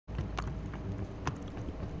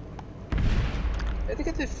Where'd they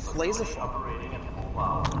get the laser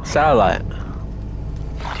from? Satellite.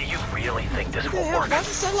 Do you really think this will Yeah, work? why is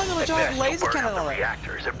the satellite got a At giant best, you'll laser burn cannon out the on it?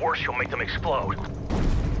 reactors. At worst, you'll make them explode.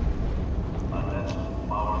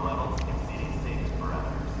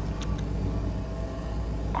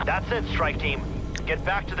 That's it, strike team. Get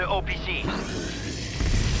back to the OPC.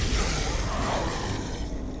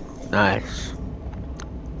 Nice.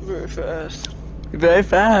 Very fast. Very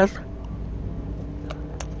fast.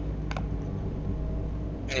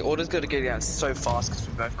 The order's gonna get out so fast because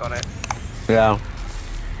we both got it. Yeah.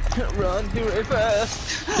 Run, do it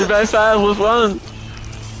fast. You're very fast with one.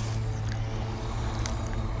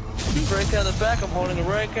 Break out the back, I'm holding a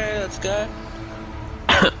break, okay, let's go.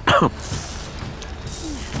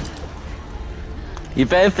 You're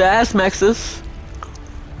very fast, Maxis.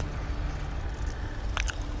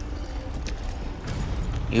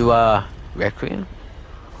 You Requiem?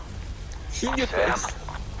 In your face.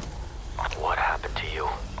 What happened to you?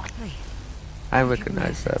 I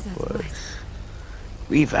recognize that voice.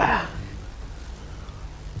 Reva.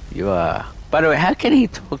 You by the way, how can he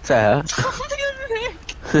talk to her?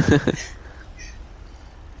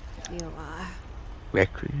 You are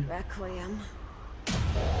Requiem. Requiem.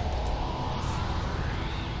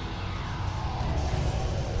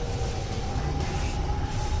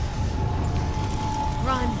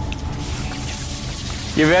 Run.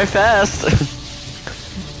 You're very fast.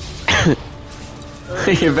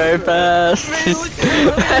 You're very fast.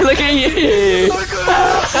 Look at you.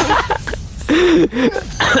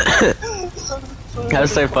 That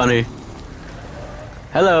was so funny.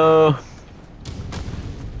 Hello.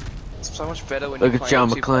 It's so much better when Look you're at John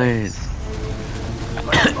playing McClane.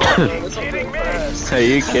 two Are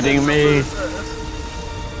you kidding me?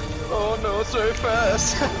 Oh no, it's so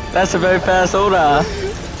fast. That's a very fast order.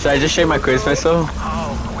 Should I just shoot my cruise missile?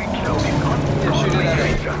 Oh, we killed him. Yeah, shoot it at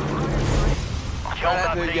it. Kill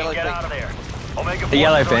that the thing yellow and get thing. out of there. Omega The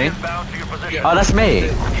yellow 4 thing? bound to your position. Oh, that's me.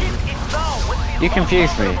 It's down. What's the You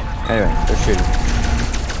confused me. Anyway, let's shoot him.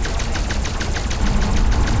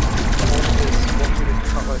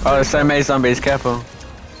 Oh, there's so many zombies, careful.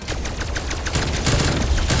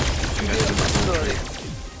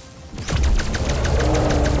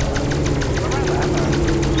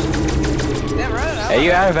 Are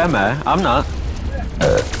you out of ammo? I'm not.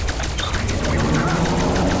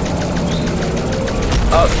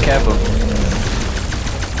 Oh, careful.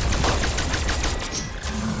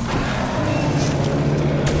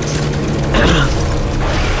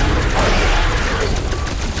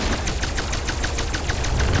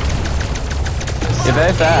 You're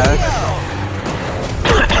very fast.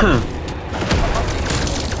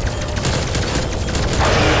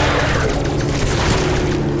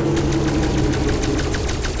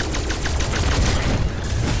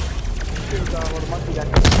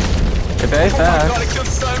 You're very Oh my fast. god, I killed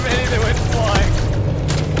so many that went flying.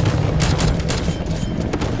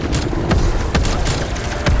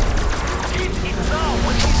 He's down.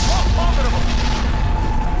 What's he talking about?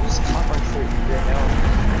 Who's copper tree? Yeah,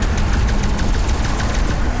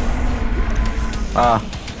 Ah,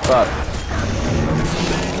 fuck.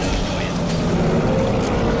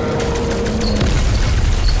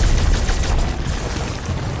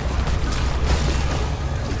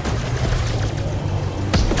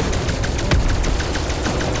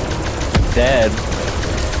 Dead.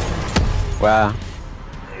 Wow.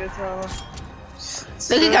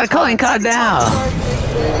 Look, you got a calling card now.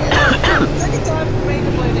 Second time for me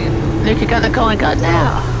completing. Look, you got the calling card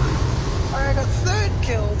now. I got third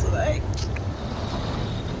kill today.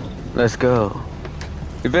 Let's go.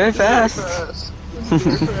 You're very fast. First.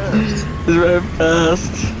 It's very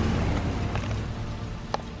fast.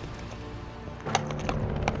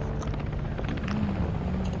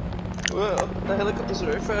 Well, the helicopter's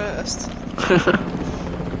very fast.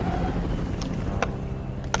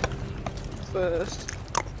 First.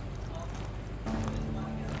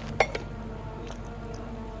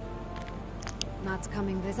 Not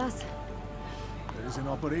coming with us. There is an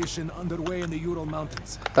operation underway in the Ural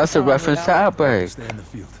Mountains. That's a reference to Outbreak. Stay in the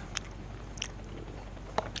field.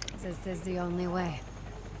 This is the only way.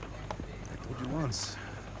 I told you once,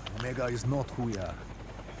 Omega is not who we are.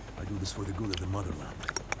 I do this for the good of the motherland.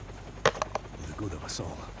 For the good of us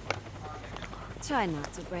all. Try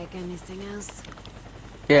not to break anything else.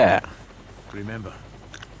 Yeah. Remember,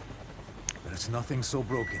 there is nothing so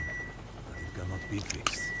broken that it cannot be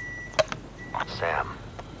fixed. Sam,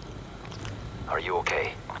 are you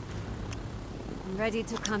okay? I'm ready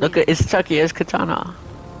to come Look in. at it's Chucky as Katana.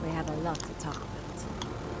 We have a lot to talk about.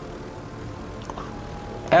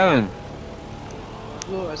 Aaron,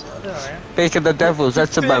 Oh, I said, Face of the Devils,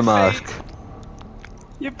 that's in my mask.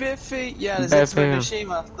 Your bare feet. Yeah, there's Bare Expo feet.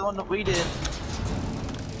 Mishima, the one that we did.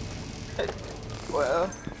 Well,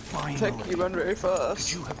 Finally. you run very Could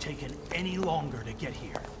fast. you have taken any longer to get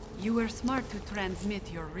here? You were smart to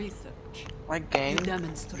transmit your research. My game You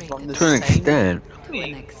demonstrated from the To an same extent. to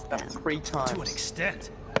an extent. 3 times. To an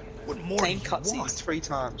extent. What more do Same you cutscenes want? 3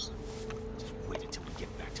 times. Just wait until we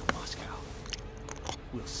get back to Moscow.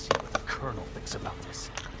 We'll see what the Colonel thinks about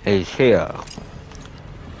this. He's here.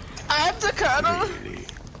 I am the Colonel! Really?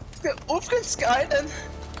 Wolfgang Skyden!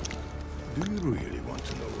 Do you really want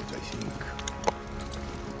to know what I think?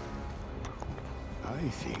 I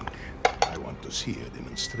think I want to see a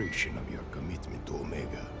demonstration of your commitment to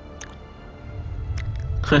Omega.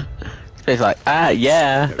 He's like,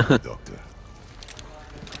 yeah. Tell me, Doctor.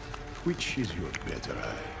 Which is your better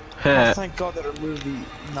eye? Oh, thank God they removed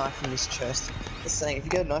the knife in his chest. Just saying, if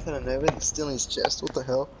you get a knife in a nerve, it's still in his chest. What the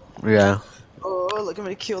hell? Yeah. Oh, look how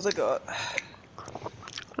many kills I got.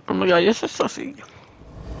 Oh my god, you're so sussy.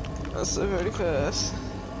 That's so very fast.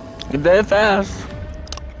 You did it fast.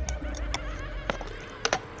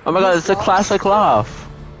 Oh my god, it's a classic laugh.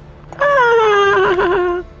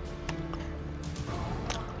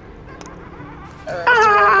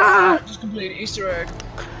 Just completed Easter egg.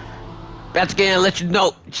 That's gonna let you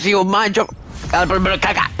know. See what my joke.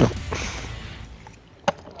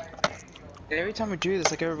 Every time we do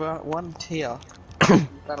this, I go about 1 tier.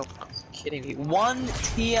 That'll kidding me. 1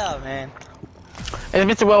 tier, man.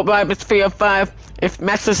 It's Mr. Worldwide, Mr. 305. If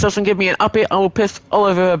Maxis doesn't give me an uppy, I will piss all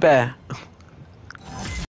over a bear.